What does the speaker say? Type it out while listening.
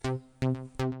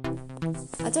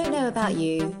don't know about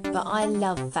you, but I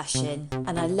love fashion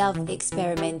and I love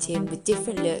experimenting with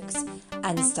different looks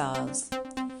and styles.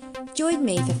 Join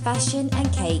me for Fashion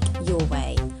and Cake Your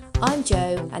Way. I'm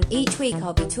Jo, and each week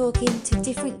I'll be talking to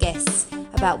different guests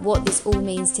about what this all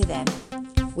means to them.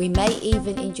 We may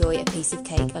even enjoy a piece of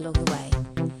cake along the way.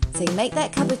 So make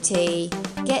that cup of tea,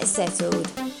 get settled,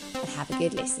 and have a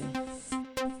good listen.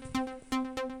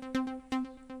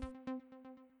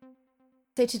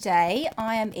 So today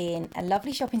I am in a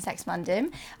lovely shop in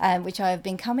Saxmundham, which I have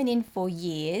been coming in for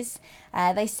years.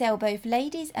 They sell both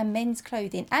ladies and men's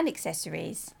clothing and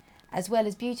accessories, as well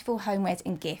as beautiful homewares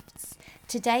and gifts.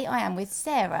 Today I am with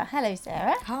Sarah. Hello,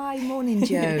 Sarah. Hi, morning,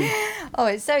 Jo. Oh,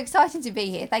 it's so exciting to be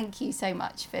here. Thank you so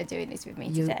much for doing this with me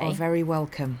today. You are very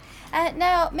welcome.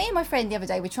 Now, me and my friend the other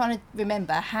day were trying to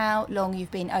remember how long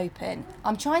you've been open.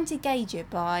 I'm trying to gauge it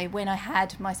by when I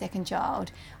had my second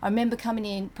child. I remember coming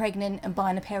in pregnant and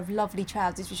buying a pair of lovely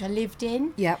trousers, which I lived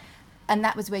in. Yep. And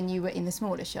that was when you were in the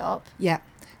smaller shop. Yeah.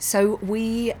 So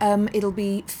it'll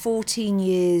be 14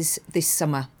 years this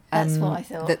summer. That's what I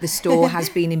thought. That the store has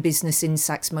been in business in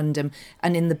Saxmundham.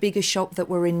 And in the bigger shop that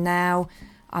we're in now,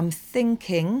 I'm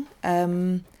thinking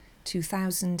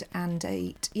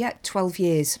 2008. Yeah, 12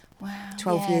 years. Wow.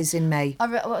 12 years in May. I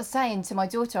was saying to my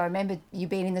daughter, I remember you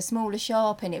being in the smaller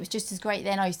shop and it was just as great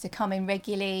then. I used to come in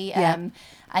regularly. Yeah.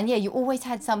 And yeah, you always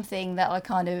had something that I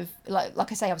kind of,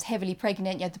 like I say, I was heavily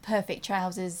pregnant. You had the perfect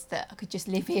trousers that I could just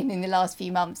live in the last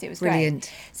few months. It was Brilliant.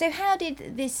 Great. So how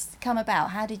did this come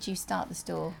about? How did you start the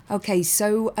store? Okay,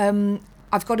 so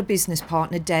I've got a business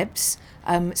partner, Debs.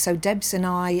 So Debs and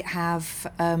I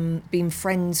have been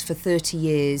friends for 30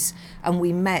 years, and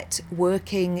we met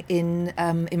working in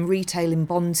retail in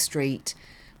Bond Street.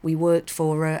 We worked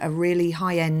for a really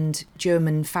high-end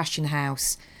German fashion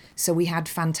house, so we had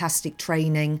fantastic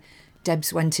training.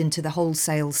 Debs went into the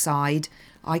wholesale side.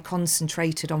 I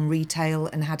concentrated on retail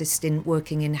and had a stint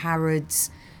working in Harrods,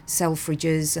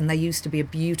 Selfridges, and there used to be a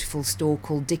beautiful store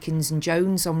called Dickens and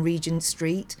Jones on Regent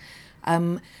Street.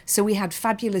 So we had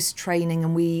fabulous training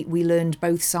and we learned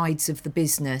both sides of the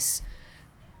business.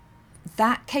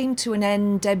 That came to an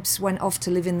end. Debs went off to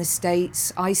live in the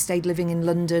States. I stayed living in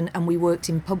London and we worked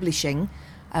in publishing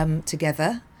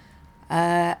together.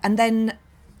 And then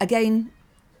again,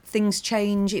 things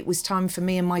change. It was time for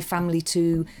me and my family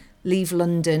to leave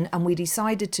London and we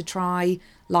decided to try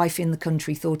life in the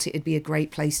country, thought it'd be a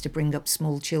great place to bring up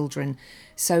small children.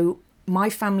 So my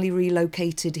family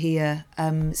relocated here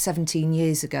 17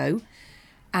 years ago,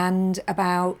 and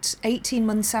about 18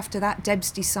 months after that,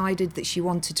 Debs decided that she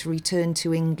wanted to return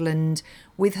to England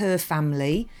with her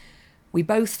family. We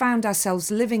both found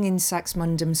ourselves living in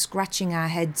Saxmundham, scratching our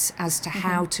heads as to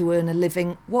how to earn a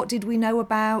living. What did we know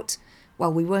about?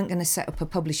 Well, we weren't going to set up a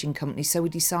publishing company, so we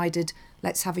decided,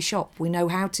 let's have a shop. We know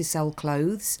how to sell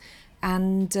clothes,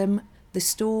 and the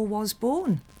store was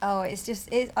born. Oh,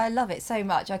 I love it so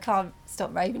much. I can't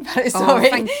stop raving about it. Sorry. Oh,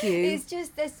 thank you. It's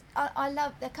just this. I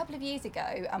love. A couple of years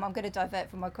ago, I'm going to divert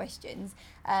from my questions.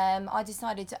 I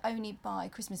decided to only buy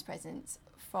Christmas presents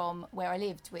from where I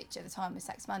lived, which at the time was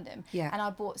Saxmundham. Yeah. And I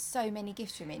bought so many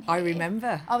gifts from in here. I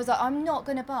remember. I was like, I'm not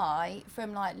going to buy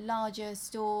from like larger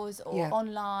stores or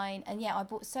online. And yeah, I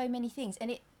bought so many things, and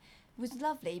it was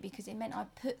lovely because it meant I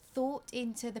put thought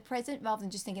into the present rather than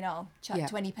just thinking, oh, chuck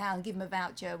 £20, give them a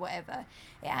voucher, whatever.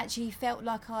 It actually felt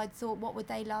like I'd thought, what would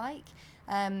they like?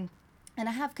 And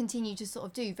I have continued to sort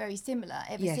of do very similar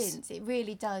ever since. It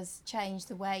really does change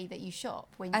the way that you shop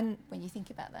when you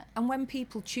think about that. And when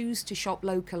people choose to shop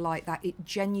local like that, it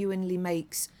genuinely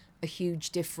makes a huge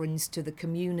difference to the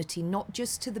community, not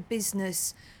just to the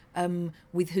business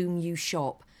with whom you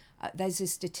shop. There's a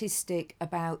statistic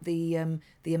about the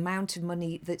amount of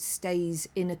money that stays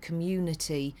in a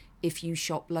community if you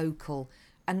shop local,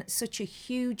 and such a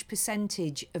huge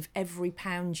percentage of every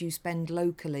pound you spend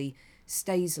locally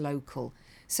stays local.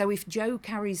 So if Jo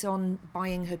carries on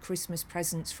buying her Christmas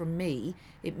presents from me,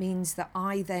 it means that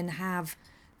I then have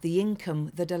the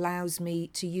income that allows me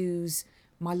to use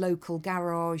my local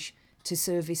garage to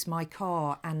service my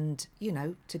car and,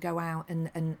 to go out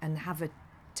and have a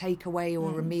takeaway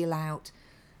or a meal out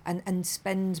and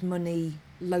spend money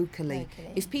locally.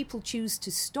 If people choose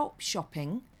to stop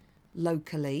shopping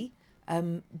locally,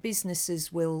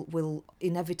 businesses will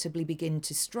inevitably begin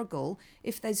to struggle.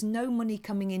 If there's no money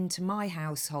coming into my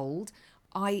household,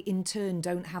 I in turn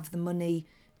don't have the money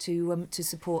to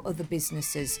support other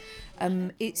businesses.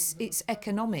 It's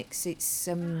economics. It's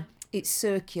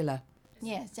circular.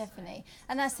 Yes, definitely.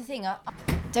 And that's the thing.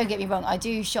 Don't get me wrong, I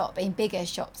do shop in bigger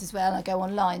shops as well. I go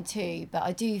online too, but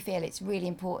I do feel it's really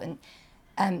important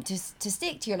to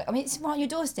stick to your... I mean, it's right on your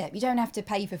doorstep. You don't have to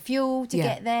pay for fuel to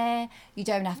get there. You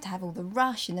don't have to have all the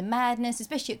rush and the madness,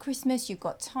 especially at Christmas. You've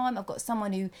got time. I've got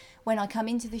someone who, when I come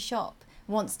into the shop,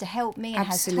 wants to help me and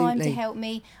has time to help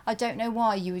me. I don't know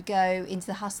why you would go into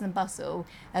the hustle and bustle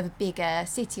of a bigger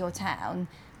city or town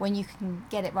when you can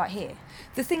get it right here.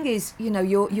 The thing is, you know,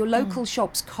 your local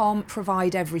shops can't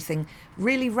provide everything.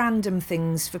 Really random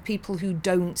things for people who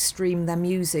don't stream their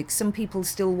music. Some people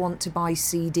still want to buy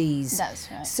CDs. That's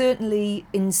right. Certainly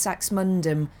in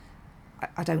Saxmundham,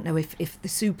 I don't know if the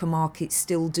supermarkets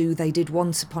still do. They did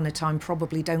once upon a time,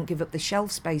 probably don't give up the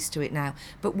shelf space to it now.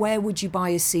 But where would you buy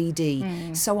a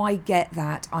CD? So I get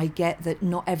that. I get that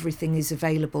not everything is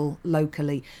available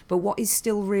locally. But what is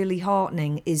still really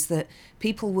heartening is that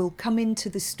people will come into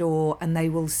the store and they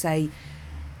will say,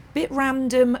 bit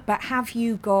random, but have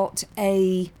you got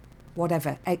a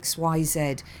whatever,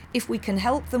 XYZ? If we can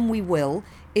help them, we will.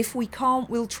 If we can't,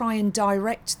 we'll try and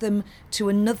direct them to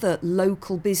another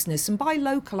local business. And by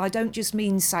local, I don't just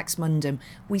mean Saxmundham.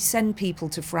 We send people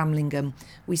to Framlingham.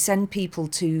 We send people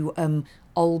to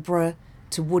Aldeburgh,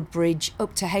 to Woodbridge,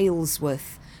 up to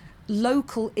Halesworth.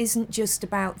 Local isn't just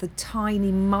about the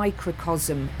tiny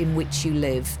microcosm in which you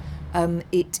live.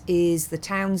 It is the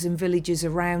towns and villages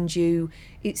around you.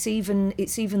 It's even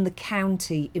the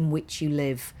county in which you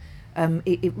live.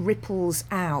 It ripples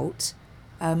out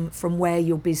from where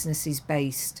your business is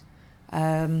based.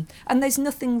 And there's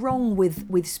nothing wrong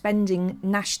with spending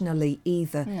nationally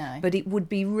either. No. But it would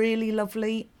be really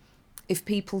lovely if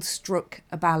people struck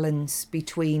a balance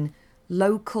between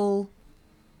local,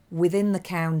 within the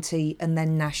county, and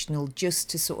then national, just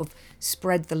to sort of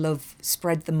spread the love,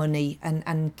 spread the money,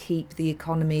 and keep the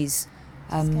economies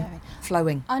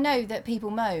flowing. I know that people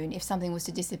moan if something was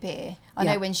to disappear. I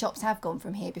know when shops have gone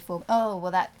from here before, oh,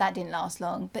 well, that didn't last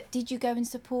long. But did you go and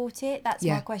support it? That's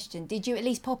my question. Did you at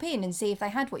least pop in and see if they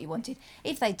had what you wanted?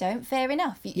 If they don't, fair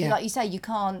enough. Like you say, you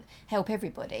can't help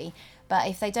everybody. But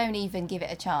if they don't even give it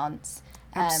a chance...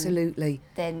 Absolutely.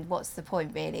 Then what's the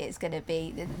point, really? It's going to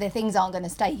be... The things aren't going to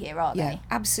stay here, are they? Yeah,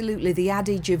 absolutely. The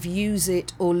adage of use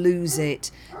it or lose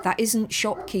it, that isn't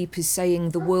shopkeepers saying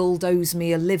the world owes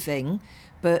me a living,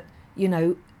 but, you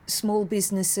know, small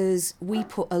businesses, we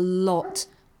put a lot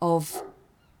of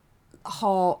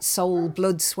heart, soul,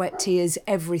 blood, sweat, tears,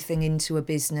 everything into a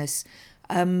business.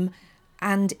 And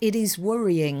it is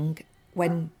worrying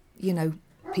when, you know,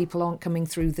 people aren't coming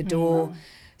through the door.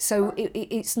 So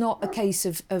it's not a case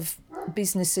of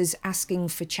businesses asking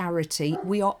for charity.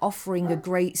 We are offering a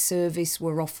great service.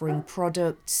 We're offering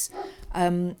products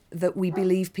that we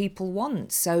believe people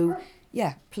want. So,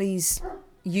 yeah, please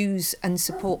use and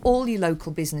support all your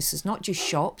local businesses, not just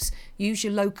shops. Use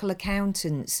your local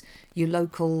accountants, your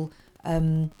local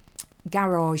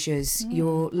garages,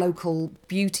 your local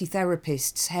beauty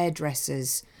therapists,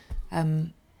 hairdressers.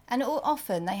 And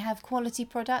often they have quality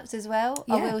products as well.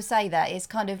 Yeah. I will say that. It's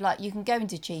kind of like you can go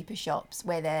into cheaper shops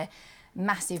where they're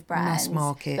massive brands. Mass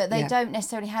market, but they don't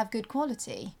necessarily have good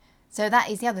quality. So that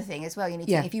is the other thing as well. You need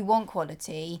to, if you want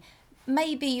quality,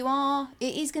 maybe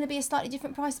it is going to be a slightly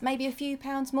different price, maybe a few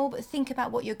pounds more, but think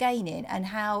about what you're gaining and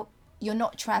how you're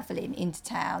not travelling into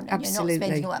town and you're not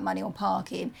spending all that money on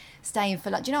parking, staying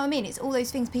for lunch. Do you know what I mean? It's all those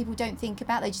things people don't think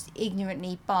about. They just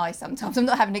ignorantly buy sometimes. I'm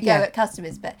not having to go at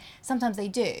customers, but sometimes they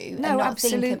do. No, and not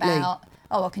absolutely. think about,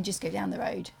 I can just go down the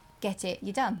road, get it,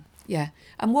 you're done. Yeah.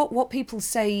 And what people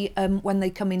say when they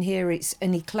come in here, it's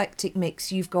an eclectic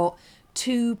mix. You've got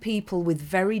two people with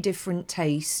very different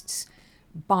tastes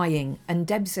buying. And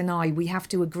Debs and I, we have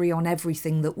to agree on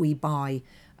everything that we buy.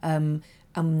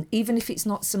 Even if it's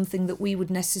not something that we would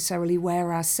necessarily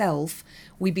wear ourselves,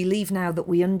 we believe now that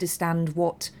we understand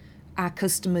what our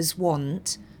customers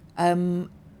want.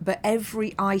 But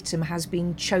every item has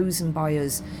been chosen by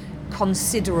us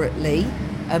considerately,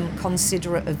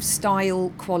 considerate of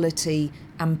style, quality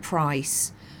and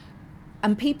price.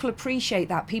 And people appreciate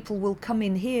that. People will come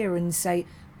in here and say,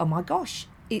 oh my gosh,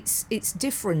 it's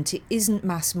different. It isn't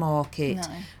mass market.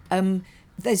 No.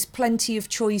 There's plenty of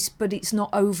choice, but it's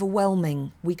not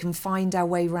overwhelming. We can find our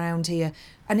way around here.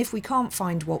 And if we can't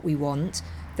find what we want,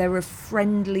 there are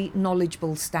friendly,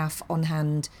 knowledgeable staff on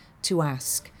hand to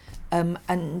ask.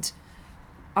 And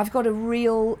I've got a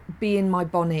real bee in my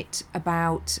bonnet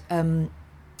about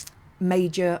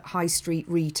major high street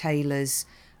retailers,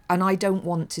 and I don't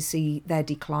want to see their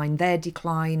decline. Their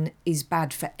decline is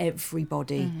bad for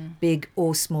everybody, big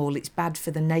or small. It's bad for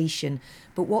the nation.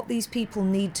 But what these people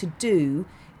need to do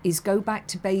is go back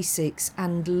to basics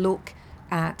and look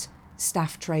at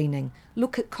staff training.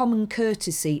 Look at common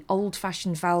courtesy,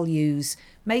 old-fashioned values,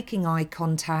 making eye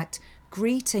contact,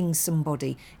 greeting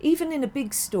somebody. Even in a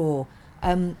big store,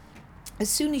 as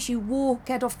soon as you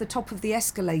get off the top of the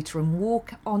escalator and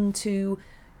walk onto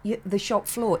the shop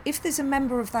floor, if there's a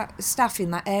member of that staff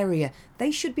in that area, they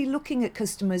should be looking at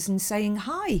customers and saying,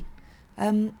 hi,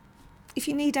 if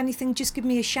you need anything, just give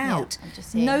me a shout.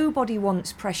 Nobody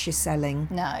wants pressure selling.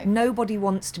 No. Nobody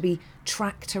wants to be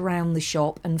tracked around the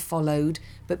shop and followed,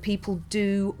 but people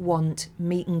do want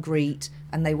meet and greet,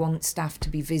 and they want staff to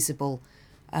be visible.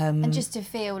 And just to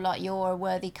feel like you're a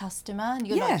worthy customer and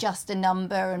you're not just a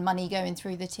number and money going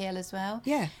through the till as well.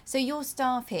 Yeah. So your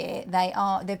staff here,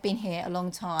 they've been here a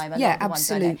long time.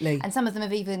 Absolutely. And some of them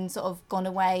have even sort of gone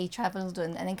away, travelled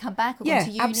and then come back or gone to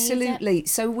uni. Absolutely.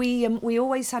 So we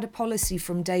always had a policy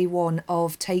from day one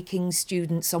of taking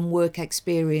students on work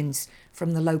experience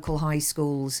from the local high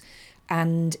schools,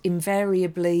 and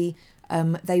invariably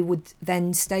they would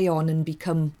then stay on and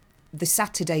become the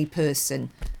Saturday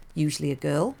person. Usually a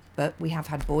girl, but we have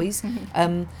had boys.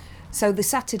 So the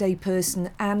Saturday person,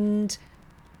 and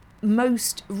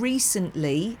most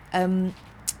recently,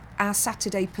 our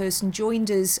Saturday person joined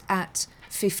us at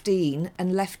 15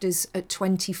 and left us at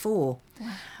 24. Wow,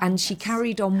 and she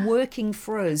carried on working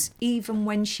for us even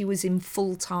when she was in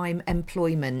full-time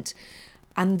employment.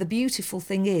 And the beautiful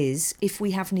thing is, if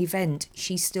we have an event,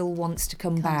 she still wants to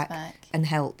come back and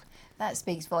help. That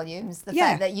speaks volumes. The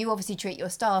fact that you obviously treat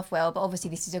your staff well, but obviously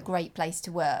this is a great place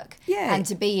to work and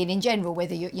to be in general.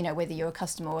 Whether you're a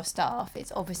customer or staff,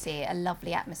 it's obviously a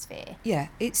lovely atmosphere. Yeah,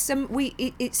 it's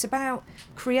about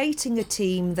creating a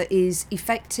team that is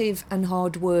effective and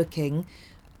hardworking,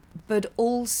 but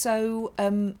also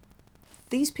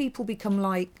these people become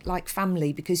like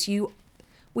family, because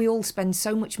we all spend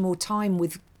so much more time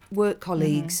with work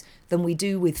colleagues than we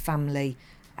do with family,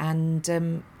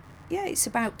 and. It's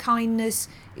about kindness.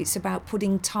 It's about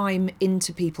putting time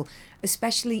into people,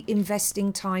 especially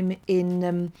investing time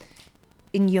in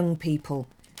young people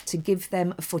to give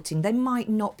them a footing. They might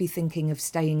not be thinking of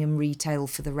staying in retail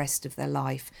for the rest of their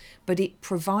life, but it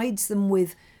provides them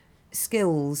with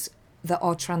skills that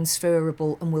are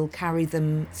transferable and will carry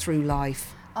them through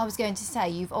life. I was going to say,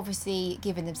 you've obviously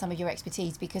given them some of your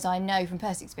expertise, because I know from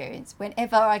personal experience,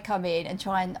 whenever I come in and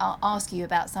try and ask you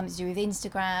about something to do with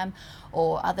Instagram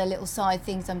or other little side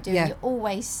things I'm doing, you're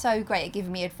always so great at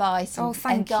giving me advice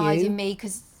and guiding me,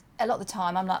 because a lot of the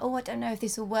time I'm like, I don't know if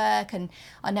this will work, and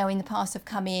I know in the past I've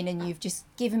come in and you've just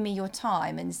given me your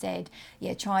time and said,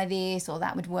 try this or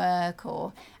that would work,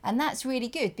 and that's really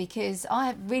good, because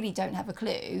I really don't have a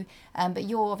clue, but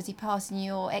you're obviously passing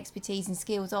your expertise and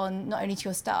skills on not only to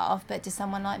your staff but to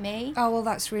someone like me. Oh, well,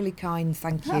 that's really kind.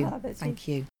 Thank you. Thank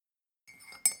you.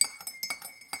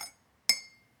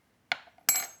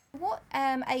 What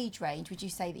age range would you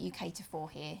say that you cater for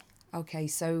here? Okay,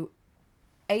 so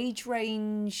age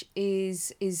range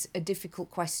is a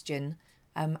difficult question,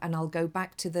 and I'll go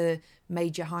back to the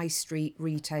major high street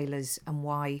retailers and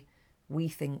why we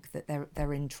think that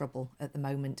they're in trouble at the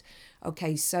moment.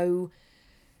 Okay, so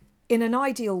in an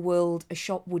ideal world, a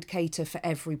shop would cater for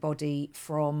everybody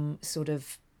from sort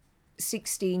of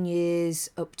 16 years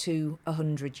up to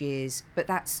 100 years, but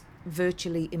that's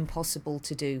virtually impossible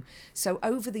to do. So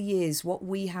over the years, what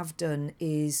we have done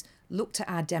is looked at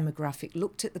our demographic,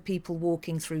 looked at the people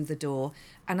walking through the door,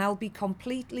 and I'll be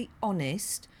completely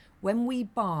honest, when we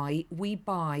buy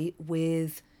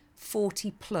with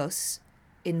 40 plus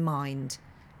in mind.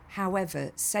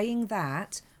 However, saying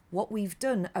that, what we've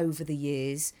done over the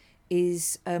years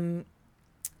is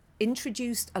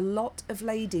introduced a lot of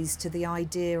ladies to the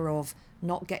idea of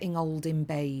not getting old in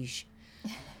beige.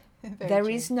 There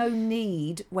is no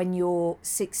need when you're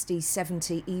 60,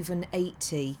 70, even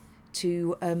 80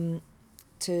 to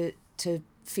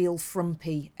feel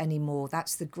frumpy anymore.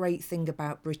 That's the great thing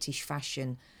about British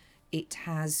fashion. It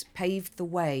has paved the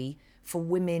way for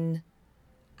women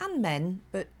and men,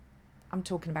 but I'm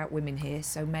talking about women here,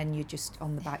 so men, you're just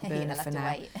on the back burner for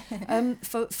now.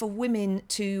 For women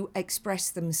to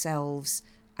express themselves,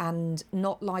 and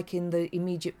not like in the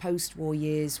immediate post-war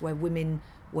years where women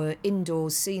were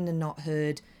indoors, seen and not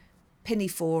heard,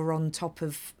 pinafore on top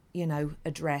of,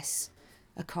 a dress,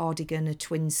 a cardigan, a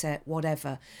twin set,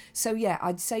 whatever. So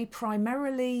I'd say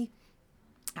primarily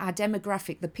our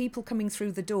demographic, the people coming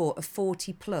through the door, are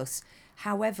 40 plus.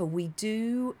 However, we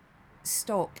do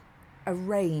stock a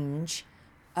range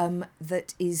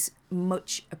that is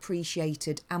much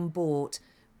appreciated and bought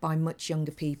by much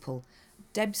younger people.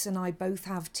 Debs and I both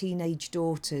have teenage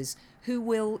daughters who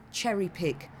will cherry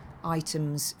pick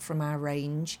items from our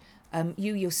range.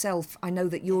 You yourself, I know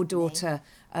that your daughter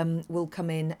will come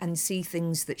in and see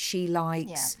things that she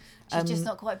likes. Yeah. She's just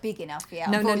not quite big enough yet,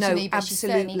 No, but absolutely. She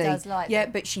certainly does like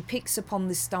them. But she picks up on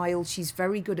the style. She's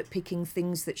very good at picking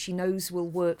things that she knows will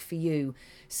work for you.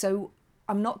 So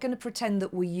I'm not going to pretend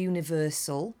that we're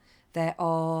universal. There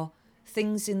are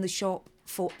things in the shop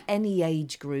for any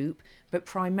age group, but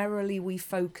primarily we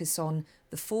focus on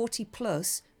the 40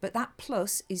 plus, but that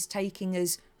plus is taking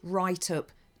us right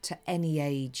up to any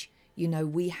age. You know,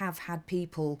 we have had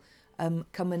people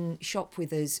come and shop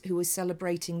with us who are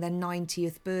celebrating their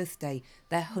 90th birthday,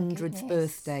 their 100th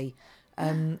birthday,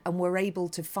 and we're able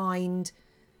to find,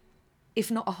 if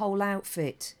not a whole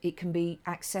outfit, it can be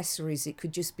accessories, it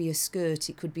could just be a skirt,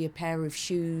 it could be a pair of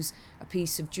shoes, a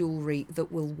piece of jewellery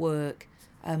that will work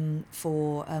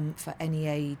for any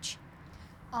age.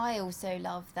 I also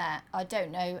love that. I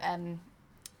don't know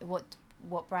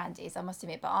what brand it is, I must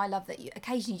admit, but I love that you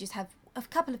occasionally just have a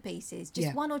couple of pieces,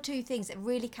 just one or two things that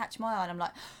really catch my eye, and I'm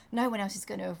like, no one else is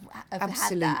going to have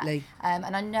Absolutely. had that.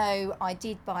 And I know I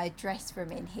did buy a dress from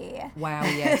in here. Wow,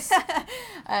 yes.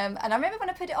 And I remember when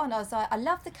I put it on, I was like, I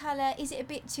love the colour. Is it a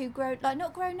bit too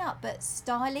not grown up, but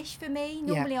stylish for me?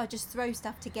 Normally I just throw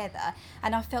stuff together,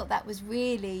 and I felt that was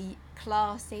really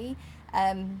classy.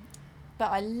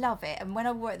 But I love it, and when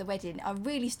I wore it at the wedding, I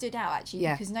really stood out actually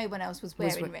because no one else was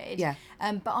wearing red. Yeah.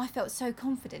 But I felt so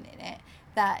confident in it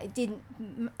that it didn't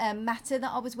matter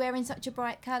that I was wearing such a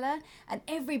bright colour, and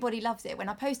everybody loves it. When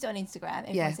I post it on Instagram,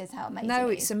 everyone says how amazing it is. No,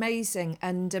 it's amazing,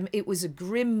 and it was a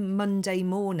grim Monday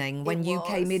morning when you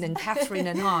came in, and Catherine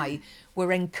and I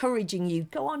were encouraging you,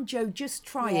 go on Jo, just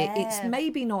try it. It's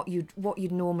maybe not what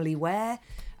you'd normally wear,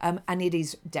 and it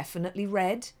is definitely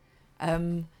red.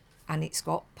 And it's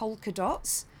got polka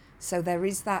dots. So there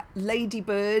is that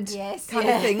ladybird kind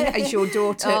of thing, as your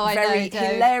daughter very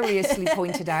hilariously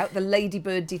pointed out, the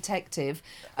ladybird detective.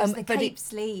 The cape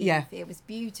sleeve, it was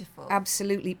beautiful.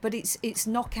 Absolutely, but it's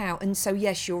knockout. And so,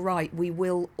 yes, you're right, we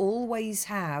will always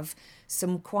have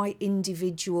some quite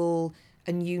individual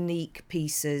and unique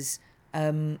pieces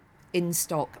in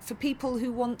stock for people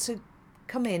who want to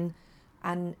come in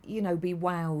and, you know, be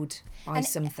wowed by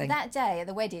something. That day at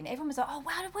the wedding, everyone was like, oh,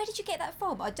 wow, where did you get that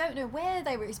from? I don't know where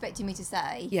they were expecting me to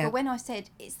say. Yeah. But when I said,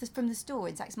 it's from the store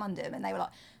in Saxmundham, and they were like,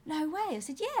 no way. I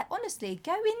said, yeah, honestly,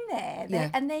 go in there.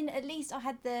 Yeah. And then at least I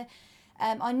had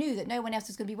I knew that no one else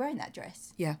was going to be wearing that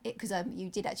dress. Yeah. Because you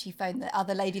did actually phone the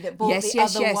other lady that bought the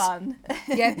other one.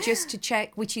 Yeah, just to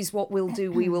check, which is what we'll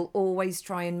do. We will always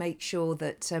try and make sure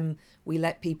that we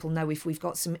let people know if we've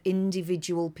got some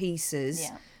individual pieces.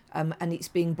 Yeah. And it's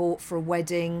being bought for a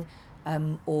wedding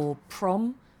or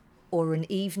prom or an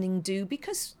evening do,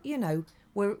 because, you know,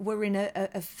 we're in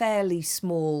a fairly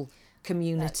small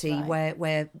community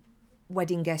where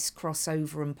wedding guests cross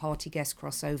over and party guests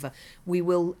cross over. We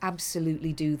will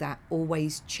absolutely do that.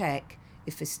 Always check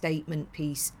if a statement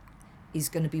piece is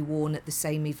going to be worn at the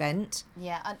same event.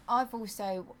 Yeah, and I've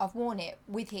worn it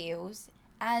with heels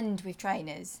and with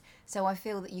trainers, so I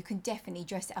feel that you can definitely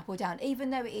dress it up or down,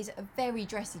 even though it is a very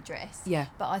dressy dress. Yeah.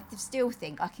 But I still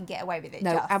think I can get away with it.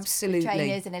 No, absolutely. With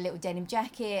trainers and a little denim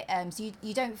jacket, so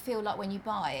you don't feel like when you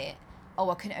buy it, oh,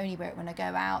 I can only wear it when I go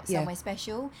out somewhere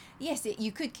special. Yes,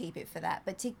 you could keep it for that,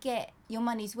 but to get your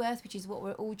money's worth, which is what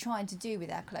we're all trying to do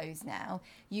with our clothes now,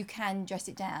 you can dress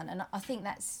it down. And I think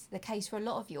that's the case for a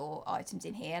lot of your items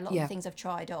in here, a lot of the things I've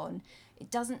tried on. It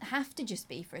doesn't have to just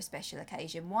be for a special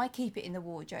occasion. Why keep it in the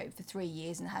wardrobe for 3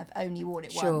 years and have only worn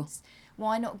it once?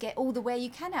 Why not get all the wear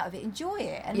you can out of it, enjoy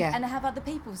it, and have other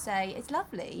people say, it's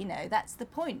lovely. You know, that's the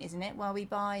point, isn't it? While we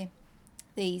buy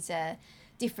these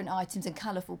different items and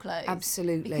colourful clothes.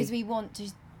 Absolutely. Because we want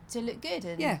to look good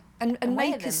and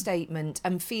make a statement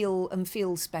and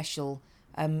feel special,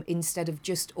 instead of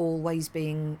just always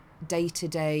being day to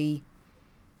day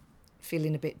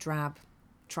feeling a bit drab,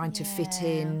 trying to fit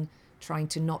in, trying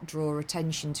to not draw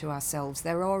attention to ourselves.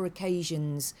 There are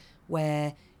occasions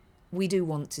where we do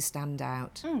want to stand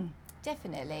out.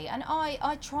 Definitely, and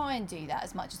I try and do that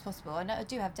as much as possible. I know I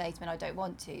do have days when I don't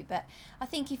want to, but I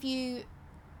think if you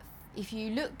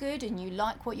look good and you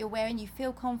like what you're wearing, you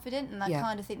feel confident, and I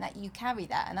kind of think that you carry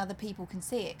that, and other people can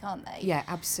see it, can't they? Yeah,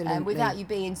 absolutely. Without you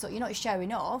being you're not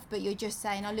showing off, but you're just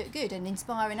saying I look good and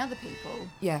inspiring other people.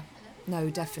 Yeah,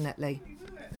 no, definitely.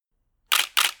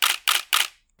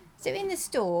 So in the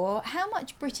store, how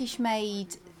much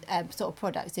British-made sort of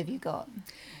products have you got?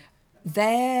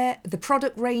 The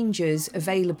product ranges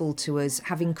available to us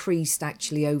have increased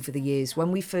actually over the years.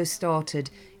 When we first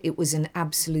started, it was an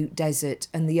absolute desert,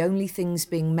 and the only things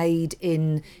being made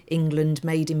in England,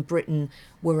 made in Britain,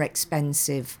 were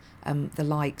expensive. The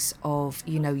likes of,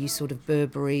 you know, your sort of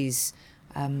Burberrys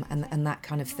and that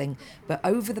kind of thing. But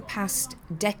over the past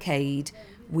decade,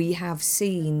 we have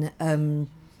seen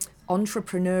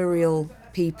entrepreneurial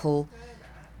people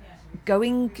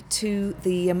going to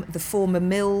the former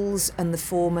mills and the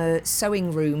former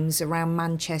sewing rooms around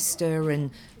Manchester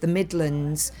and the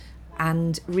Midlands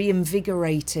and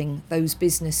reinvigorating those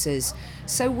businesses.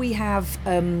 So we have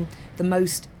the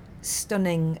most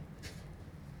stunning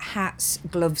hats,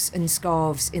 gloves and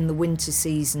scarves in the winter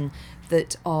season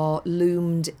that are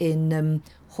loomed in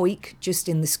Hoyk, just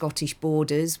in the Scottish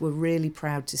borders. We're really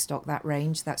proud to stock that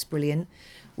range. That's brilliant.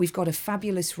 We've got a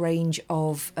fabulous range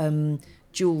of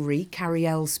jewellery, Carrie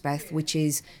Elspeth, which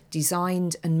is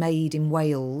designed and made in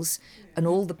Wales, and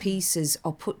all the pieces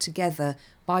are put together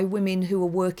by women who are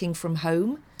working from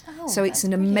home. So it's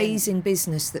an amazing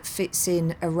business that fits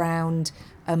in around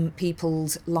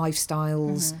people's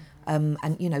lifestyles and,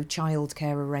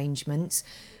 childcare arrangements.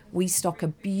 We stock a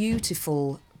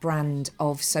beautiful brand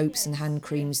of soaps and hand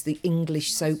creams, the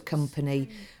English Soap Company,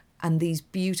 and these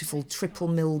beautiful triple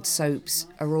milled soaps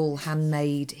are all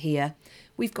handmade here.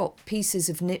 We've got pieces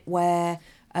of knitwear,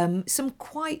 some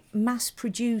quite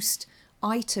mass-produced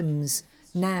items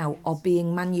now are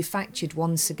being manufactured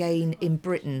once again in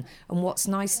Britain, and what's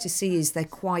nice to see is they're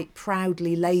quite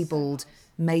proudly labelled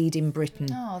Made in Britain.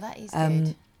 Oh, that is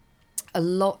good. A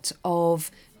lot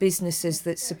of businesses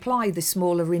that supply the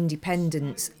smaller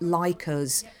independents like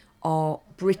us are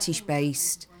British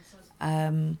based.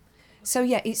 So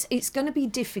yeah, it's going to be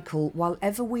difficult while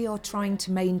ever we are trying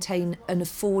to maintain an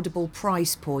affordable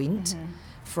price point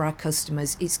for our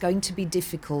customers. It's going to be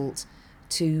difficult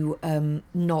to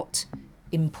not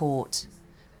import.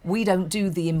 We don't do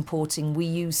the importing. We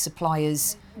use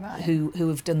suppliers who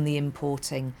have done the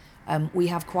importing. We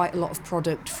have quite a lot of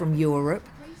product from Europe,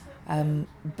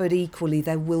 but equally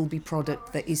there will be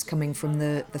product that is coming from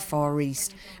the Far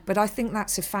East. But I think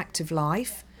that's a fact of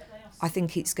life. I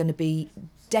think it's going to be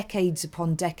decades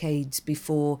upon decades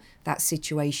before that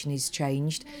situation is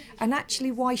changed. And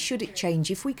actually, why should it change?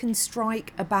 If we can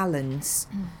strike a balance,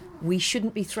 we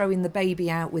shouldn't be throwing the baby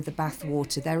out with the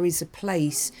bathwater. There is a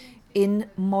place in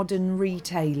modern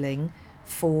retailing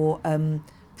for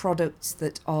products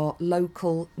that are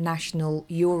local, national,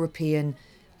 European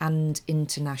and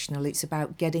international. It's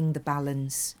about getting the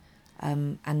balance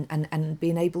and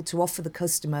being able to offer the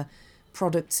customer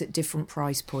products at different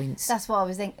price points. That's what I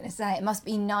was thinking to say. It must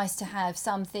be nice to have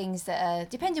some things that are,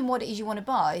 depending on what it is you want to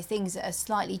buy, things that are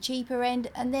slightly cheaper end,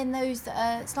 and then those that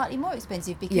are slightly more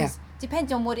expensive, because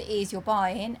depending on what it is you're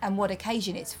buying and what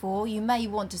occasion it's for, you may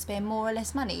want to spend more or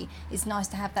less money. It's nice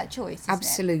to have that choice, isn't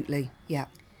Absolutely, yeah.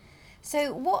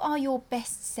 So what are your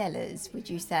best sellers, would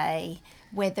you say,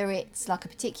 whether it's like a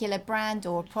particular brand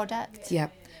or a product? Yeah.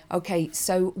 Okay,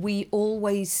 so we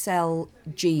always sell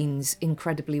jeans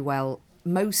incredibly well.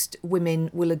 Most women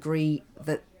will agree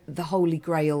that the Holy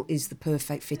Grail is the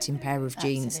perfect fitting pair of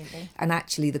jeans. Absolutely. And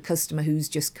actually the customer who's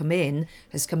just come in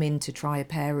has come in to try a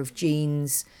pair of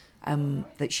jeans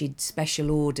that she'd special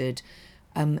ordered.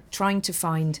 Trying to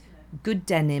find good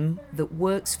denim that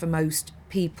works for most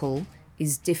people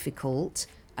is difficult,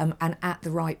 and at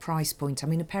the right price point. I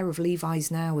mean, a pair of Levi's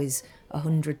now is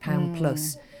 £100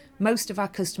 plus. Most of our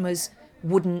customers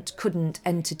couldn't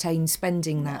entertain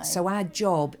spending that. No. So our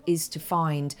job is to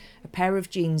find a pair of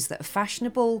jeans that are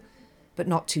fashionable, but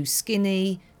not too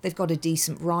skinny. They've got a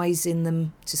decent rise in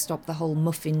them to stop the whole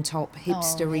muffin top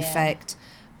hipster effect.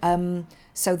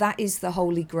 So that is the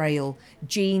Holy Grail.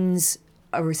 Jeans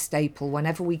are a staple.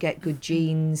 Whenever we get good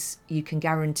jeans, you can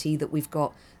guarantee that we've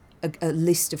got a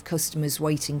list of customers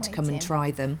waiting to come and try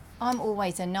them. I'm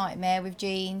always a nightmare with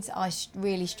jeans. I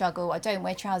really struggle. I don't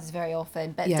wear trousers very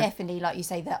often, but definitely, like you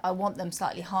say, that I want them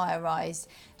slightly higher rise,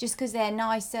 just because they're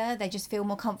nicer. They just feel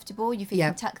more comfortable. You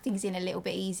can tuck things in a little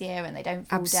bit easier, and they don't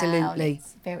fall down.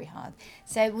 It's very hard.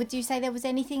 So, would you say there was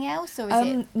anything else, or is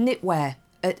it knitwear?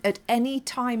 At any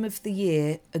time of the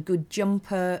year, a good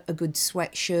jumper, a good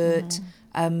sweatshirt.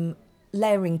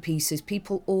 Layering pieces,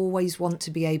 people always want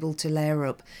to be able to layer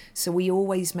up, so we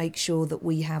always make sure that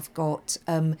we have got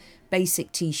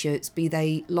basic t-shirts, be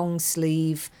they long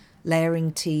sleeve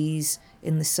layering tees.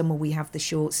 In the summer we have the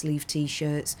short sleeve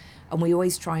t-shirts, and we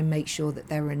always try and make sure that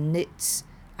there are knits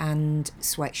and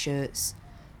sweatshirts.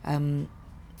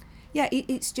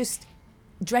 It's just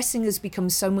dressing has become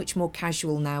so much more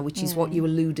casual now, which is what you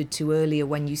alluded to earlier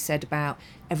when you said about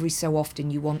every so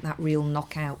often you want that real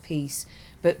knockout piece.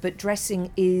 But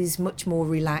dressing is much more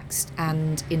relaxed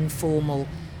and informal.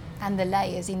 And the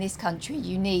layers in this country,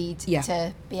 you need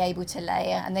to be able to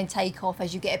layer and then take off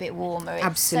as you get a bit warmer. It's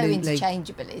Absolutely. so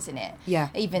interchangeable, isn't it? Yeah.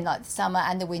 Even like the summer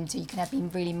and the winter, you can have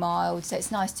been really mild. So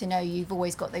it's nice to know you've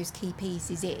always got those key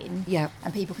pieces in. Yeah.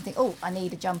 And people can think, oh, I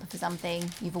need a jumper for something.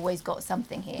 You've always got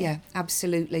something here. Yeah,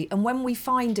 absolutely. And when we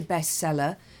find a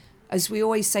bestseller, as we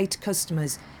always say to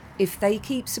customers, if they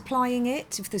keep supplying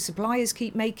it, if the suppliers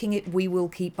keep making it, we will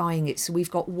keep buying it. So we've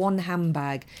got one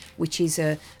handbag, which is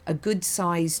a good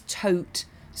size tote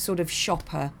sort of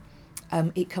shopper.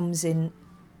 It comes in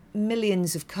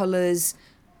millions of colours.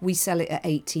 We sell it at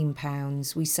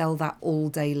 £18. We sell that all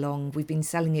day long. We've been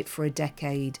selling it for a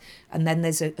decade. And then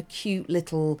there's a cute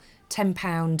little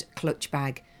 £10 clutch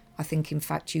bag. I think, in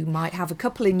fact, you might have a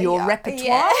couple in your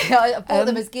repertoire. Yeah, I bought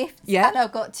them as gifts, yeah. and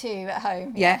I've got 2 at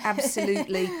home. Yeah,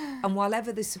 absolutely. And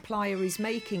whilever the supplier is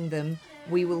making them,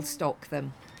 we will stock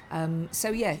them.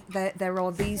 So, yeah, there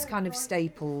are these kind of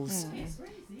staples.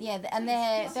 Yeah, and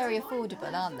they're very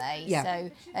affordable, aren't they? Yeah.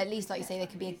 So at least, like you say, they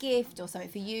can be a gift or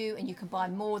something for you, and you can buy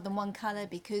more than one colour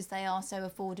because they are so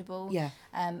affordable. Yeah.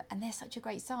 And they're such a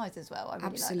great size as well. I really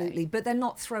Absolutely. like But they're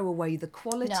not throwaway. The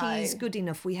quality is No. good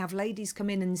enough. We have ladies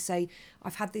come in and say,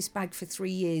 I've had this bag for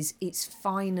 3 years. It's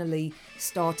finally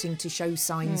starting to show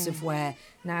signs of wear.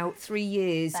 Now, 3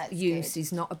 years That's use good.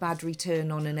 is not a bad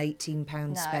return on an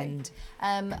 £18 spend.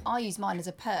 I use mine as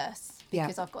a purse Yeah.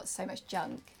 because I've got so much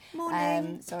junk.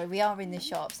 Morning. Sorry, we are in the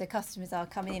shop, so customers are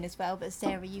coming in as well. But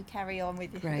Sarah, you carry on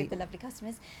with Great. the lovely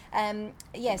customers.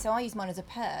 So I use mine as a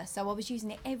purse. So I was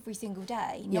using it every single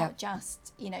day, Yeah. not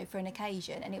just for an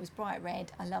occasion. And it was bright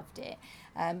red. I loved it.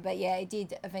 But yeah, it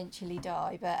did eventually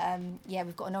die. But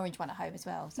we've got an orange one at home as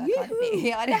well. So I kind of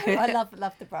I know I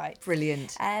love the bright.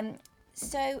 Brilliant.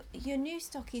 So your new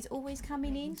stock is always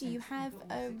coming in. Do you have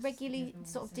a regular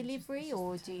sort of delivery,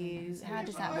 or how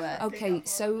does that work? Okay,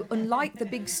 so unlike the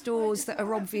big stores that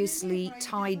are obviously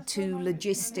tied to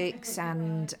logistics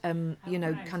and,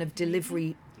 kind of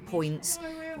delivery points,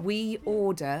 we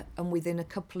order and within a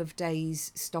couple of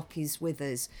days stock is with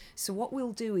us. So what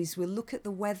we'll do is we'll look at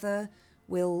the weather,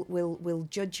 we'll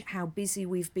judge how busy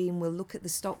we've been, we'll look at the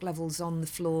stock levels on the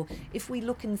floor. If we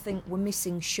look and think we're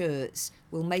missing shirts,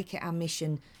 we'll make it our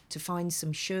mission to find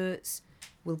some shirts.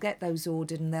 We'll get those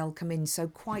ordered and they'll come in. So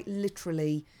quite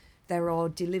literally there are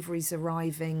deliveries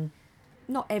arriving,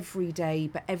 not every day,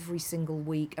 but every single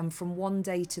week. And from one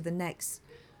day to the next,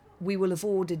 we will have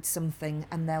ordered something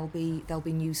and there'll be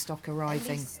new stock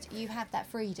arriving. At least you have that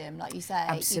freedom, like you say.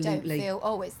 Absolutely. You don't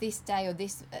feel, it's this day or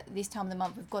this time of the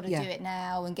month, we've got to do it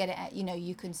now and get it at,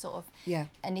 you can sort of. Yeah.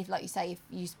 And if, like you say, if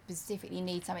you specifically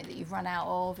need something that you've run out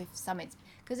of, if something's,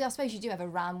 because I suppose you do have a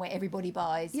run where everybody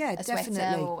buys a sweater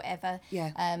definitely. or whatever.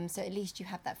 Yeah. So at least you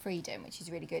have that freedom, which is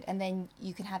really good. And then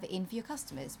you can have it in for your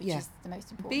customers, which is the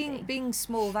most important thing. Being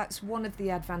small, that's one of the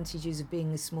advantages of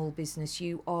being a small business.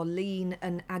 You are lean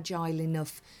and agile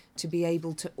enough to be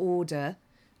able to order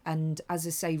and, as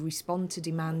I say, respond to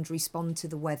demand, respond to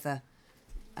the weather.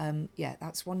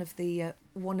 That's one of the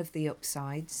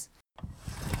upsides.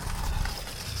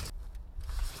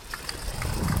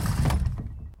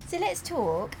 So let's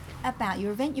talk about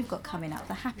your event you've got coming up,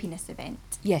 the Happiness event.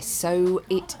 Yes, so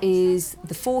it is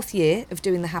the 4th year of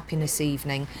doing the Happiness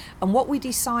Evening. And what we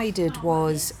decided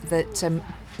was that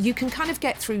you can kind of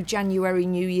get through January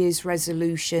New Year's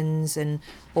resolutions and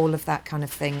all of that kind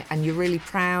of thing. And you're really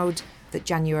proud that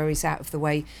January's out of the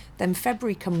way. Then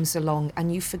February comes along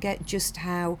and you forget just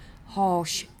how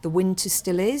harsh the winter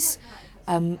still is.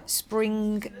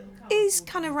 Spring is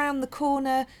kind of around the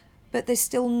corner, but there's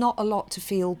still not a lot to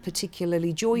feel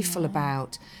particularly joyful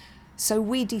about. So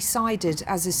we decided,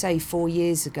 as I say, 4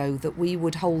 years ago, that we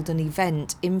would hold an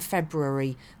event in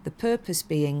February, the purpose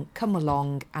being come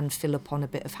along and fill upon a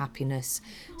bit of happiness.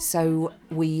 So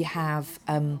we have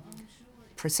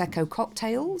Prosecco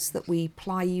cocktails that we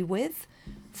ply you with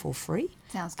for free.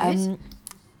 Sounds good.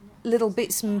 Little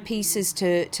bits and pieces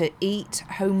to eat,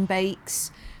 home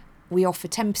bakes. We offer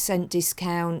 10%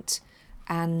 discount.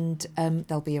 And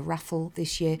there'll be a raffle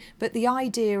this year. But the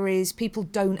idea is people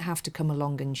don't have to come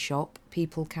along and shop.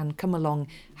 People can come along,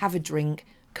 have a drink,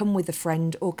 come with a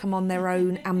friend or come on their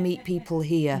own and meet people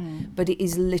here. But it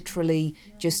is literally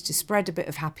just to spread a bit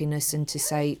of happiness and to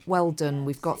say, well done,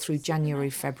 we've got through January,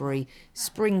 February,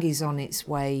 spring is on its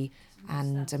way,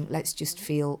 and let's just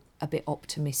feel a bit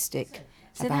optimistic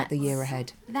about the year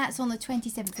ahead. That's on the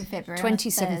 27th of February.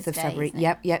 27th of February,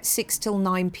 yep, 6 till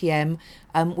 9 p.m.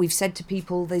 We've said to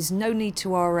people there's no need to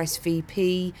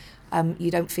RSVP.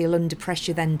 You don't feel under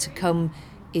pressure then to come.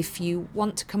 If you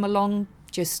want to come along,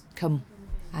 just come.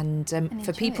 And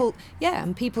for people,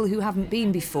 and people who haven't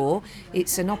been before,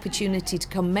 it's an opportunity to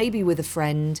come maybe with a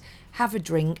friend, have a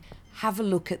drink, have a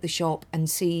look at the shop and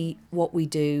see what we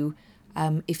do.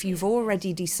 If you've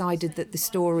already decided that the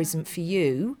store isn't for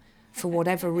you, for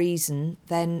whatever reason,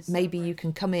 then maybe you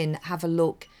can come in, have a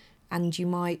look, and you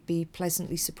might be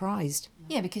pleasantly surprised.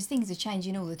 Yeah, because things are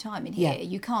changing all the time in here. Yeah.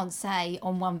 You can't say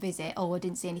on one visit, oh, I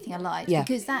didn't see anything I liked, Yeah.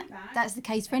 because that's the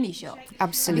case for any shop.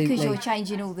 Absolutely. Because you're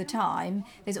changing all the time,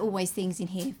 there's always things in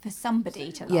here for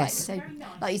somebody to like. Yes. So,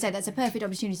 like you say, that's a perfect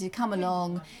opportunity to come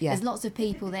along. Yeah. There's lots of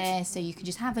people there, so you can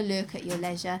just have a look at your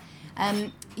leisure.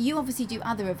 You obviously do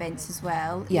other events as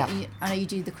well. Yeah. I know you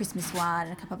do the Christmas one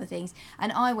and a couple other things.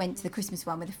 And I went to the Christmas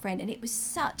one with a friend, and it was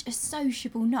such a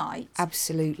sociable night.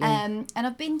 Absolutely. And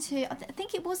I've been to, I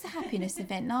think it was the Happiness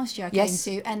event last year I Yes.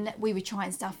 came to, and we were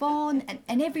trying stuff on,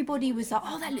 and everybody was like,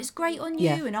 oh, that looks great on you.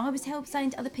 Yeah. And I was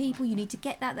saying to other people, you need to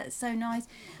get that, that's so nice.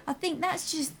 I think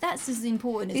that's as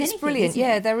important as anything. It's brilliant. Isn't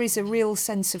Yeah, it? there is a real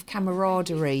sense of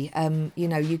camaraderie. You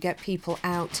know, you get people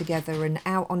out together and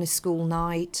out on a school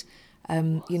night.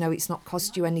 You know, it's not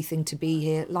cost you anything to be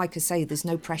here. Like I say, there's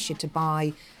no pressure to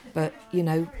buy, but, you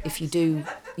know, if you do,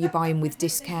 you buy them with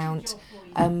discount.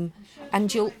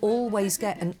 And you'll always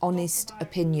get an honest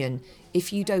opinion.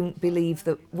 If you don't believe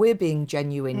that we're being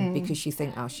genuine because you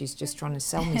think, oh, she's just trying to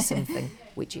sell me something,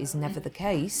 which is never the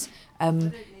case.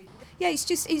 Yeah, it's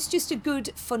just a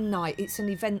good, fun night. It's an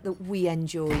event that we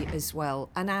enjoy as well.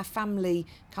 And our family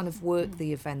kind of work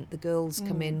the event. The girls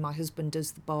come in, my husband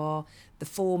does the bar, the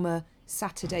former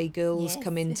Saturday girls Yes.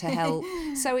 come in to help.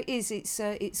 So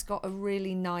it's got a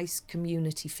really nice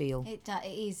community feel. It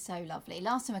is so lovely.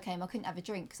 Last time I came, I couldn't have a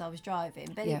drink because I was driving,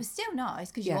 but Yeah. it was still nice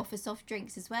because you Yeah. offer soft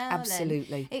drinks as well.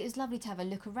 Absolutely. And it was lovely to have a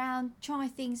look around, try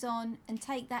things on, and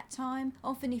take that time.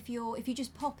 Often, if you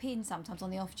just pop in, sometimes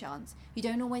on the off chance, you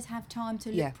don't always have time to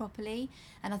look Yeah. properly,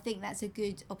 and I think that's a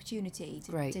good opportunity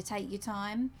Great. to take your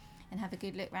time and have a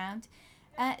good look round.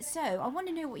 So I want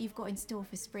to know what you've got in store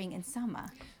for spring and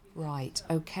summer. Right,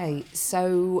 okay.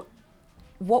 So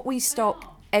what we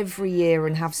stock every year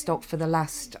and have stocked for the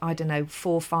last,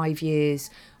 4 or 5 years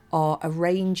are a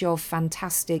range of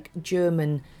fantastic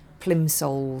German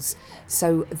plimsolls.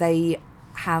 So they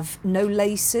have no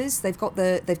laces. They've got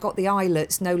the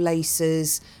eyelets, no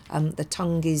laces. The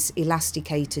tongue is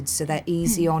elasticated, so they're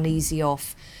easy on, easy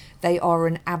off. They are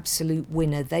an absolute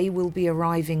winner. They will be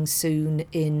arriving soon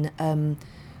in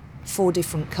 4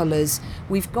 different colours.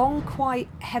 We've gone quite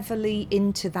heavily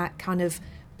into that kind of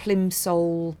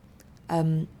plimsoll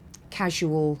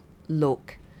casual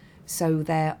look. So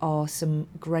there are some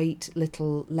great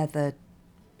little leather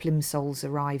plimsolls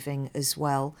arriving as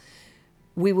well.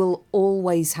 We will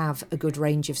always have a good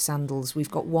range of sandals. We've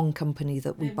got one company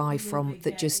that we buy from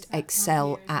that just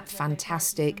excel at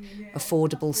fantastic,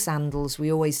 affordable sandals.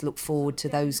 We always look forward to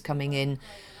those coming in.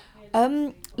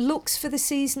 Looks for the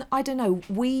season, I don't know.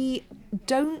 We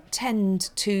don't tend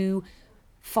to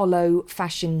follow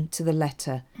fashion to the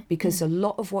letter because a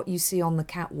lot of what you see on the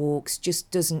catwalks just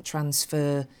doesn't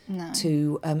transfer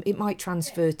to, it might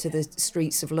transfer to the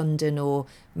streets of London or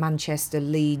Manchester,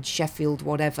 Leeds, Sheffield,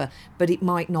 whatever, but it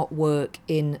might not work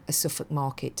in a Suffolk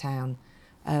market town.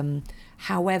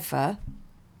 However,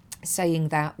 saying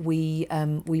that, we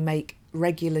make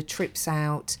regular trips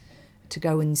out to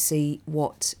go and see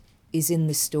what is in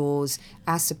the stores.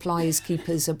 Our suppliers keep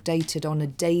us updated on a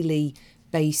daily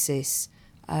basis.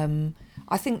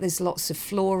 I think there's lots of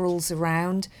florals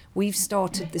around. We've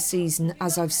started the season,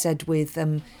 as I've said, with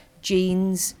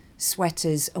jeans,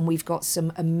 sweaters, and we've got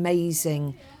some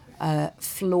amazing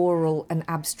floral and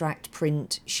abstract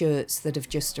print shirts that have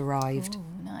just arrived. Oh,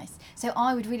 nice. So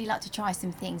I would really like to try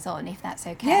some things on, if that's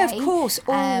okay. Yeah, of course,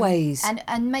 always.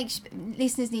 And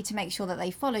listeners need to make sure that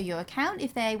they follow your account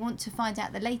if they want to find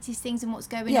out the latest things and what's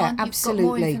going on. Absolutely.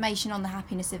 You've got more information on the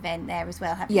Happiness event there as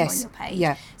well, haven't you, on your page?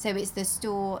 Yeah. So it's the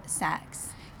store Saks.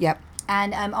 Yep.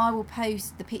 And I will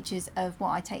post the pictures of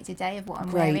what I take today, of what I'm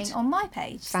Great. wearing on my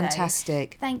page.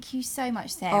 Fantastic. So thank you so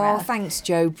much, Sarah. Oh, thanks,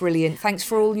 Jo. Brilliant. Thanks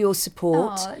for all your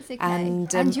support. Oh, it's okay.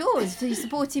 And yours for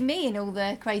supporting me in all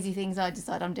the crazy things I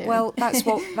decide I'm doing. Well, that's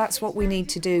what we need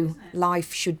to do.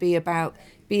 Life should be about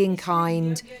being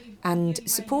kind and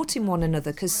supporting one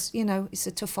another because, you know, it's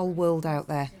a tough old world out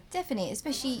there. Definitely,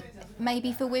 especially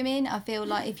maybe for women. I feel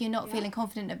like if you're not feeling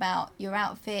confident about your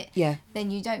outfit,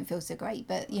 then you don't feel so great.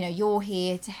 But, you know, you're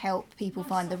here to help people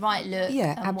find the right look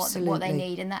and what they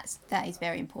need. And that is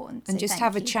very important. And so just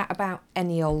have a chat about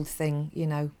any old thing, you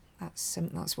know. That's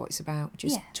what it's about.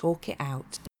 Just talk it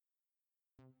out.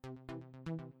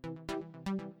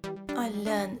 I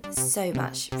learned so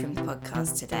much from the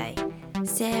podcast today.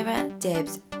 Sarah,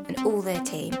 Debs and all their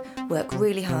team work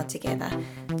really hard together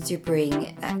to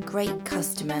bring that great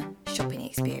customer shopping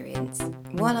experience.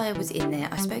 While I was in there,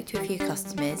 I spoke to a few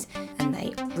customers and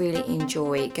they really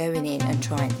enjoy going in and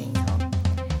trying things on.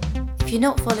 If you're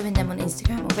not following them on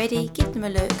Instagram already, give them a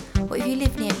look, or if you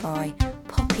live nearby,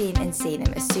 pop in and see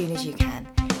them as soon as you can.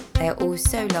 They are all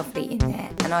so lovely in there,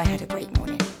 and I had a great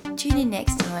morning. Tune in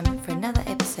next time for another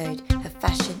episode